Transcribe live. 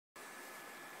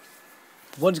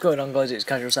What's going on, guys? It's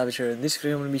CasualSavage here. In this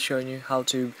video I'm going to be showing you how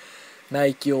to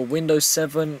make your Windows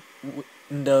 7,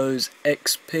 Windows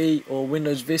XP or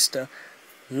Windows Vista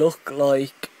look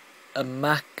like a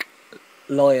Mac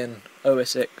Lion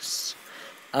OSX.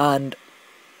 And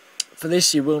for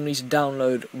this you will need to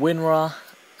download Winrar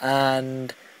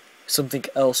and something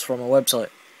else from a website.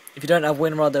 If you don't have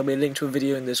Winrar, there'll be a link to a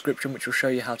video in the description which will show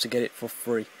you how to get it for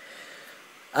free.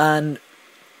 And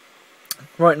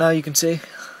right now you can see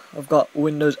I've got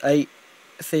Windows 8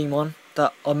 theme on.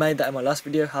 That I made that in my last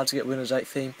video, how to get Windows 8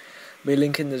 theme. There'll be a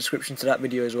link in the description to that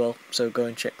video as well, so go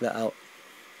and check that out.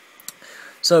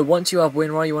 So once you have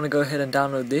Winrar, you want to go ahead and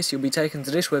download this. You'll be taken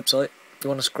to this website. You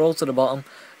want to scroll to the bottom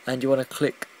and you want to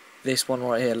click this one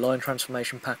right here, Line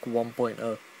Transformation Pack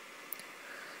 1.0.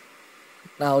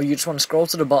 Now you just want to scroll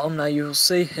to the bottom. Now you'll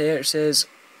see here it says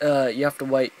you have to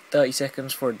wait 30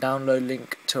 seconds for a download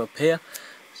link to appear.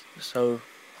 So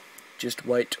just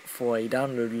wait for a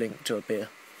download link to appear.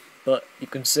 But you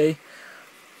can see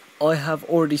I have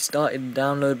already started the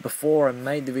download before I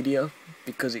made the video,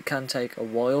 because it can take a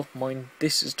while.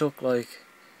 This has took like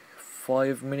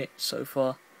 5 minutes so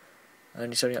far,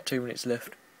 and it's only got 2 minutes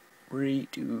left. 3,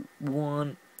 2,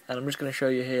 1, and I'm just going to show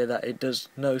you here that it does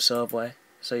no survey.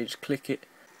 So you just click it,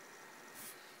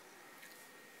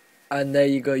 and there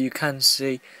you go. You can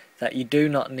see that you do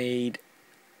not need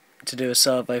to do a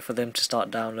survey for them to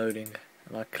start downloading,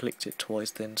 and I clicked it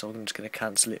twice then, so I'm just going to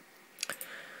cancel it.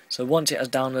 So once it has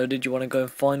downloaded, you want to go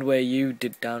and find where you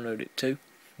did download it to.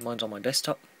 Mine's on my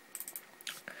desktop,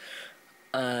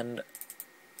 and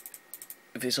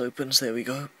if this opens, there we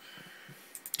go.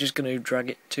 Just going to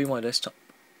drag it to my desktop.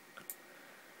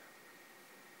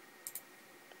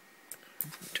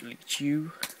 Delete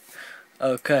you.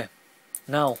 Okay.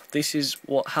 Now, this is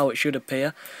how it should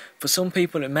appear. For some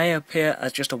people it may appear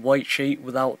as just a white sheet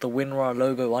without the Winrar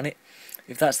logo on it.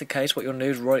 If that's the case, what you'll do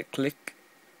is right click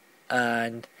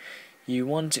and you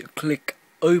want to click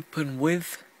open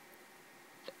with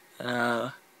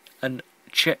and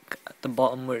check at the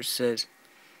bottom where it says,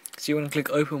 so you want to click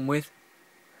open with.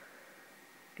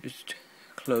 Just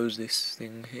close this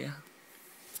thing here.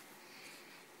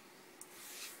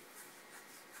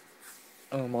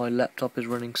 Oh, my laptop is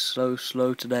running so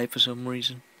slow today for some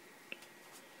reason.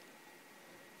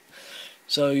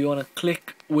 So you want to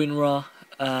click Winrar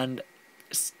and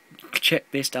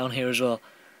check this down here as well.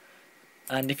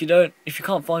 And if you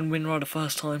can't find Winrar the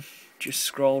first time, just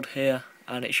scroll here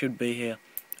and it should be here,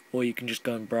 or you can just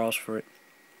go and browse for it.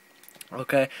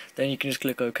 Okay, then you can just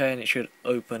click OK and it should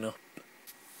open up.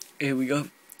 Here we go.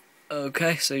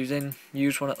 Okay, so then you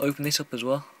just want to open this up as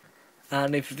well.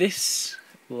 And if this,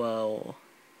 well,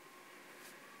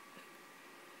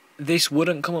 this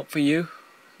wouldn't come up for you,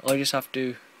 I just have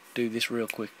to do this real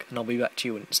quick and I'll be back to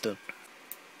you when it's done.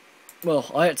 Well,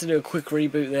 I had to do a quick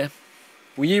reboot there.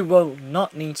 Well, you will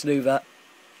not need to do that.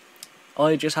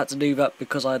 I just had to do that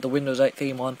because I had the Windows 8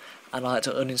 theme on and I had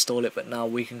to uninstall it, but now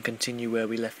we can continue where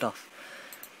we left off.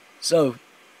 So,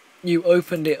 you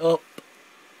opened it up,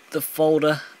 the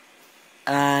folder,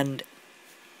 and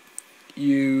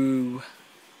you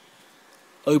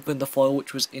open the file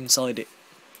which was inside it.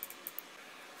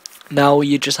 Now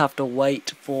you just have to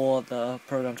wait for the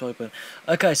program to open.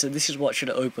 Okay, so this is what should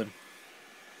open.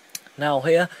 Now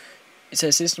here it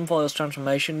says system files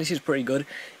transformation. This is pretty good.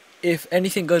 If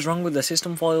anything goes wrong with the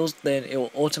system files, then it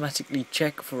will automatically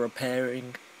check for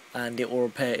repairing and it will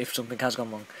repair if something has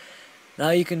gone wrong.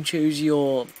 Now you can choose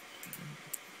your,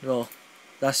 well,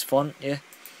 that's font, yeah.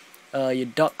 Your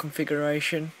dot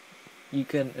configuration, you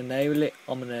can enable it.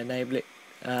 I'm going to enable it.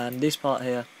 And this part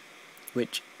here,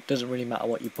 which doesn't really matter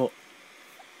what you put.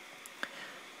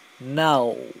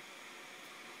 Now,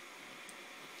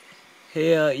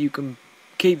 here you can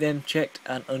keep them checked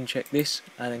and uncheck this,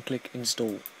 and then click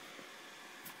install.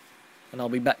 And I'll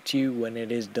be back to you when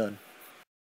it is done.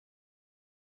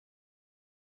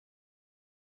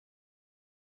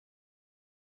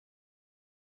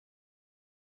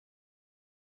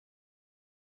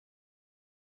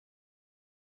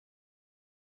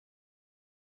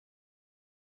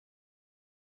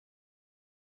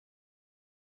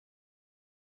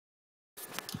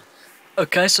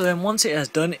 Okay, so then once it has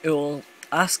done, it will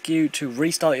ask you to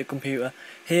restart your computer.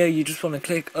 Here you just want to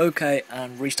click OK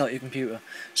and restart your computer.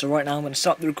 So right now I'm going to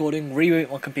stop the recording,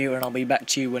 reboot my computer, and I'll be back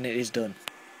to you when it is done.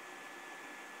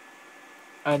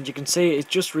 And you can see it's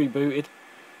just rebooted,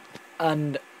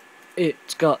 and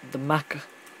it's got the Mac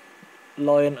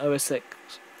Lion OSX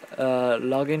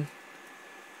login.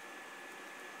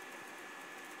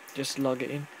 Just log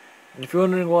it in. And if you're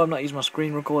wondering why I'm not using my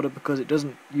screen recorder, because it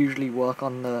doesn't usually work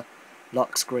on the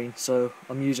lock screen, so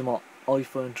I'm using my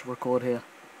iPhone to record here.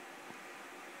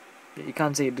 You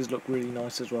can see it does look really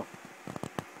nice as well.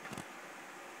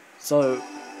 So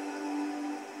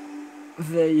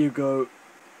there you go.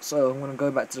 So I'm going to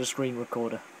go back to the screen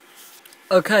recorder.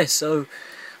 Okay, so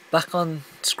back on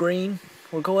screen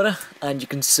recorder, and you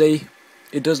can see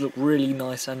it does look really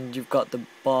nice, and you've got the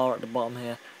bar at the bottom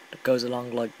here that goes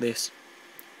along like this,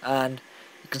 and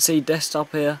you can see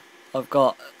desktop here. I've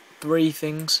got 3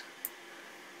 things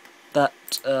that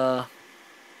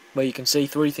where you can see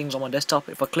 3 things on my desktop.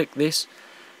 If I click this,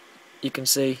 you can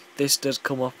see this does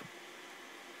come up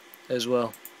as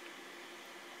well.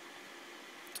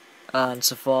 And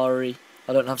Safari,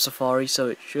 I don't have Safari, so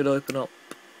it should open up.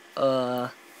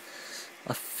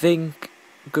 I think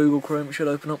Google Chrome should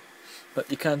open up,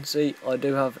 but you can see I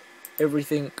do have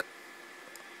everything.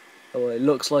 Oh, it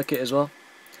looks like it as well.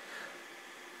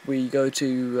 We go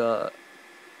to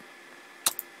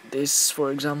this,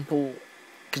 for example.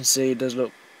 You can see it does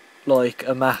look like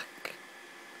a Mac,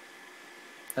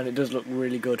 and it does look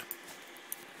really good.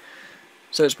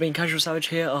 So it's been CasualSavage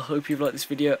here. I hope you've liked this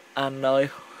video, and I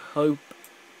hope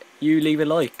you leave a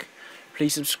like.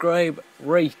 Please subscribe,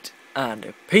 rate,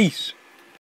 and peace.